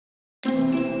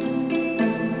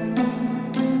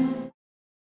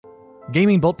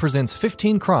GamingBolt presents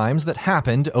 15 crimes that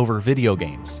happened over video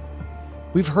games.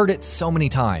 We've heard it so many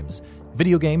times.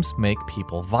 Video games make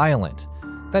people violent.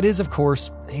 That is, of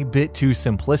course, a bit too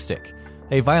simplistic.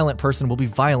 A violent person will be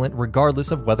violent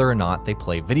regardless of whether or not they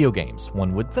play video games,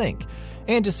 one would think.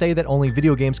 And to say that only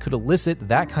video games could elicit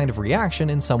that kind of reaction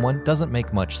in someone doesn't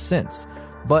make much sense.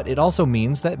 But it also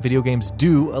means that video games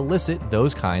do elicit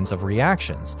those kinds of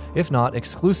reactions, if not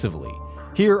exclusively.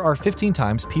 Here are 15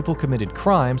 times people committed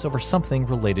crimes over something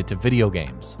related to video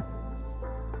games.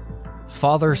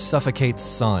 Father suffocates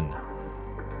son.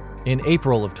 In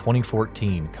April of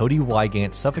 2014, Cody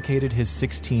Wygant suffocated his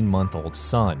 16-month-old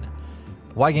son.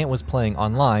 Wygant was playing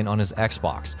online on his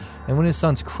Xbox, and when his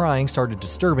son's crying started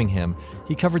disturbing him,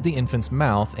 he covered the infant's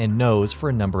mouth and nose for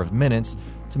a number of minutes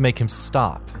to make him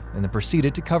stop, and then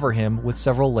proceeded to cover him with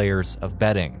several layers of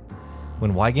bedding.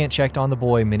 When Wygant checked on the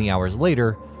boy many hours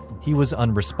later, he was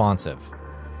unresponsive.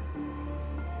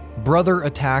 Brother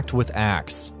attacked with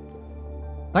axe.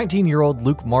 19-year-old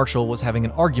Luke Marshall was having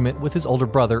an argument with his older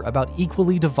brother about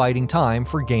equally dividing time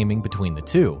for gaming between the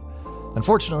two.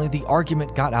 Unfortunately, the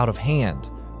argument got out of hand.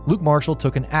 Luke Marshall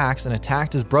took an axe and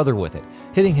attacked his brother with it,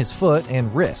 hitting his foot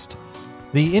and wrist.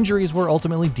 The injuries were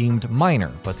ultimately deemed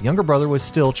minor, but the younger brother was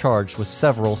still charged with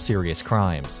several serious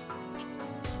crimes.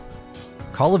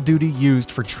 Call of Duty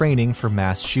used for training for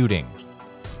mass shooting.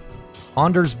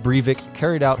 Anders Breivik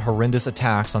carried out horrendous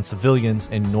attacks on civilians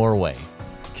in Norway,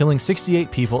 killing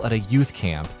 68 people at a youth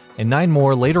camp and 9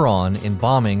 more later on in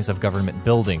bombings of government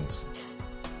buildings.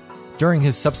 During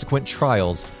his subsequent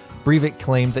trials, Breivik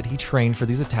claimed that he trained for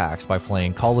these attacks by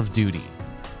playing Call of Duty.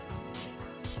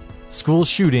 School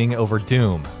shooting over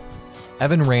Doom.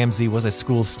 Evan Ramsey was a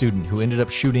school student who ended up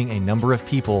shooting a number of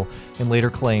people and later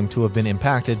claimed to have been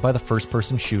impacted by the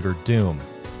first-person shooter Doom.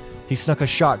 He snuck a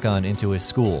shotgun into his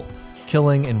school,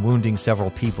 killing and wounding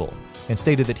several people, and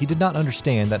stated that he did not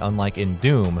understand that unlike in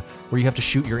Doom, where you have to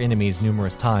shoot your enemies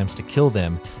numerous times to kill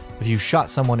them, if you shot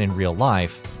someone in real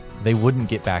life, they wouldn't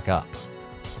get back up.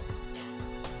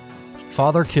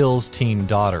 Father kills teen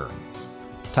daughter.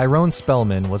 Tyrone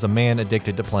Spellman was a man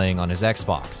addicted to playing on his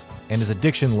Xbox, and his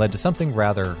addiction led to something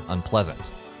rather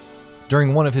unpleasant.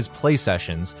 During one of his play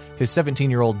sessions, his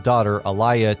 17-year-old daughter,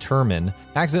 Alaya Turman,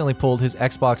 accidentally pulled his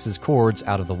Xbox's cords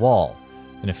out of the wall.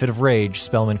 In a fit of rage,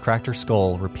 Spellman cracked her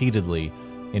skull repeatedly,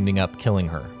 ending up killing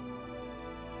her.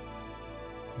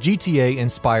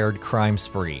 GTA-inspired crime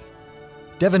spree.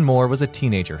 Devin Moore was a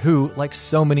teenager who, like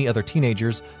so many other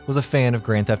teenagers, was a fan of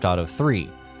Grand Theft Auto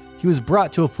 3. He was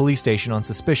brought to a police station on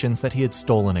suspicions that he had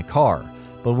stolen a car,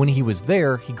 but when he was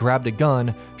there, he grabbed a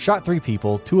gun, shot 3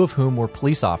 people, 2 of whom were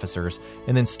police officers,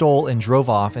 and then stole and drove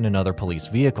off in another police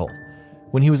vehicle.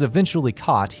 When he was eventually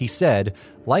caught, he said,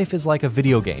 "Life is like a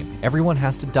video game. Everyone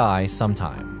has to die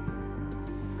sometime."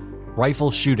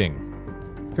 Rifle shooting.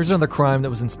 Here's another crime that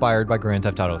was inspired by Grand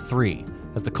Theft Auto 3,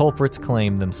 as the culprits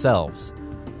claim themselves.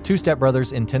 2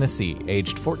 stepbrothers in Tennessee,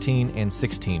 aged 14 and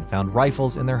 16, found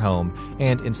rifles in their home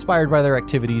and, inspired by their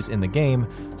activities in the game,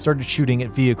 started shooting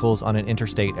at vehicles on an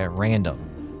interstate at random.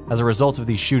 As a result of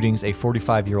these shootings, a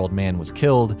 45-year-old man was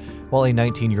killed, while a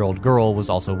 19-year-old girl was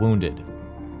also wounded.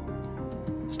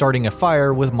 Starting a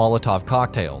fire with Molotov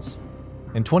cocktails.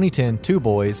 In 2010, 2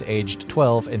 boys aged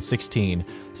 12 and 16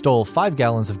 stole 5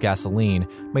 gallons of gasoline,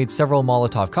 made several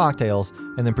Molotov cocktails,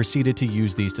 and then proceeded to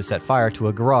use these to set fire to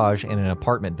a garage in an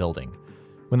apartment building.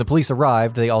 When the police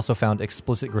arrived, they also found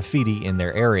explicit graffiti in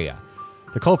their area.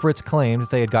 The culprits claimed that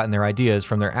they had gotten their ideas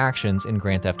from their actions in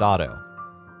Grand Theft Auto.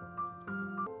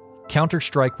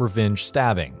 Counter-Strike revenge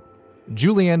stabbing.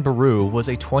 Julian Baru was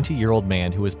a 20-year-old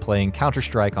man who was playing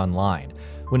Counter-Strike online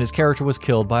when his character was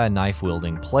killed by a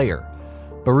knife-wielding player.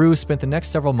 Baru spent the next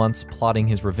several months plotting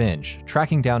his revenge,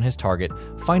 tracking down his target,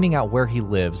 finding out where he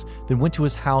lives, then went to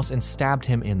his house and stabbed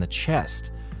him in the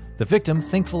chest. The victim,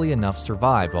 thankfully enough,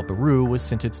 survived, while Baru was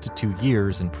sentenced to 2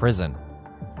 years in prison.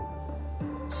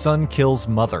 Son kills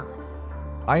mother.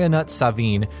 Ayanut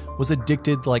Savin was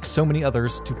addicted, like so many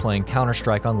others, to playing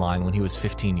Counter-Strike online when he was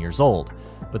 15 years old,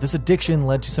 but this addiction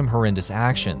led to some horrendous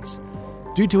actions.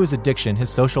 Due to his addiction, his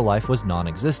social life was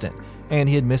non-existent, and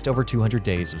he had missed over 200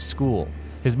 days of school.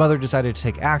 His mother decided to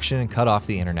take action and cut off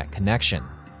the internet connection.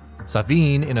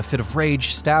 Savin, in a fit of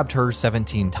rage, stabbed her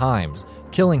 17 times,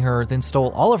 killing her, then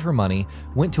stole all of her money,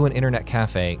 went to an internet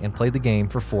cafe, and played the game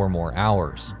for 4 more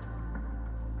hours.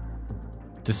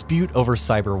 Dispute over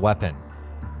cyber weapon.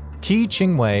 Qi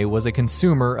Qingwei was a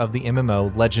consumer of the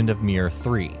MMO Legend of Mir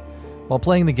 3. While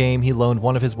playing the game, he loaned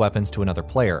one of his weapons to another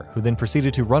player, who then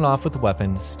proceeded to run off with the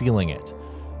weapon, stealing it.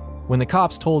 When the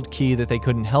cops told Qi that they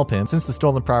couldn't help him since the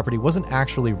stolen property wasn't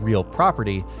actually real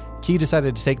property, Qi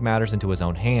decided to take matters into his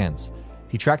own hands.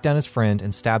 He tracked down his friend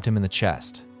and stabbed him in the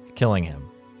chest, killing him.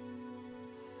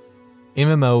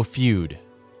 MMO feud.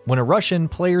 When a Russian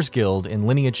players guild in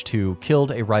Lineage 2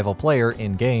 killed a rival player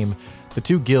in-game, the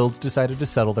two guilds decided to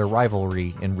settle their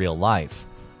rivalry in real life.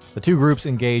 The two groups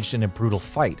engaged in a brutal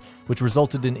fight, which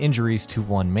resulted in injuries to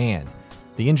one man.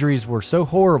 The injuries were so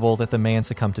horrible that the man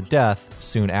succumbed to death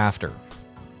soon after.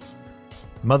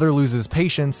 Mother loses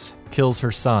patience, kills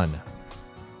her son.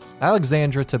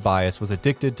 Alexandra Tobias was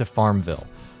addicted to Farmville,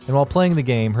 and while playing the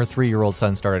game, her 3-year-old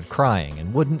son started crying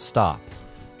and wouldn't stop.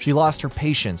 She lost her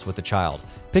patience with the child,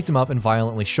 picked him up and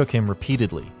violently shook him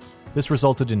repeatedly. This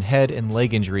resulted in head and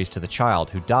leg injuries to the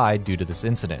child, who died due to this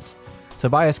incident.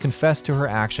 Tobias confessed to her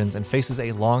actions and faces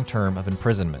a long term of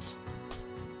imprisonment.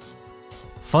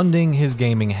 Funding his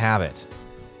gaming habit.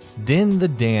 Din the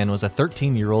Dan was a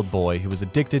 13-year-old boy who was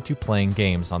addicted to playing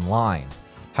games online.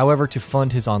 However, to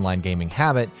fund his online gaming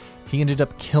habit, he ended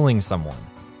up killing someone.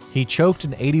 He choked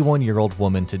an 81-year-old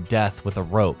woman to death with a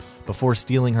rope before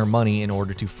stealing her money in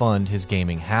order to fund his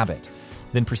gaming habit,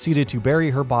 then proceeded to bury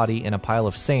her body in a pile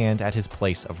of sand at his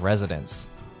place of residence.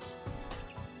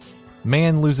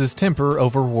 Man loses temper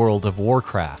over World of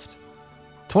Warcraft.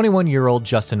 21-year-old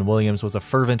Justin Williams was a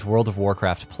fervent World of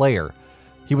Warcraft player.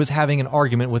 He was having an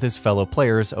argument with his fellow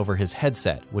players over his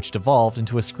headset, which devolved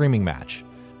into a screaming match.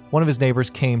 One of his neighbors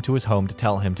came to his home to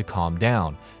tell him to calm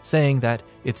down, saying that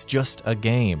it's just a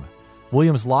game.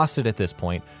 Williams lost it at this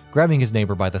point, grabbing his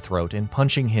neighbor by the throat and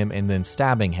punching him and then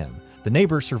stabbing him. The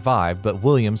neighbor survived, but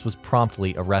Williams was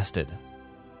promptly arrested.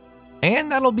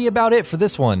 And that'll be about it for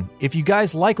this one. If you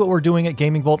guys like what we're doing at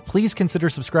GamingBolt, please consider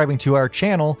subscribing to our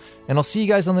channel, and I'll see you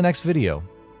guys on the next video.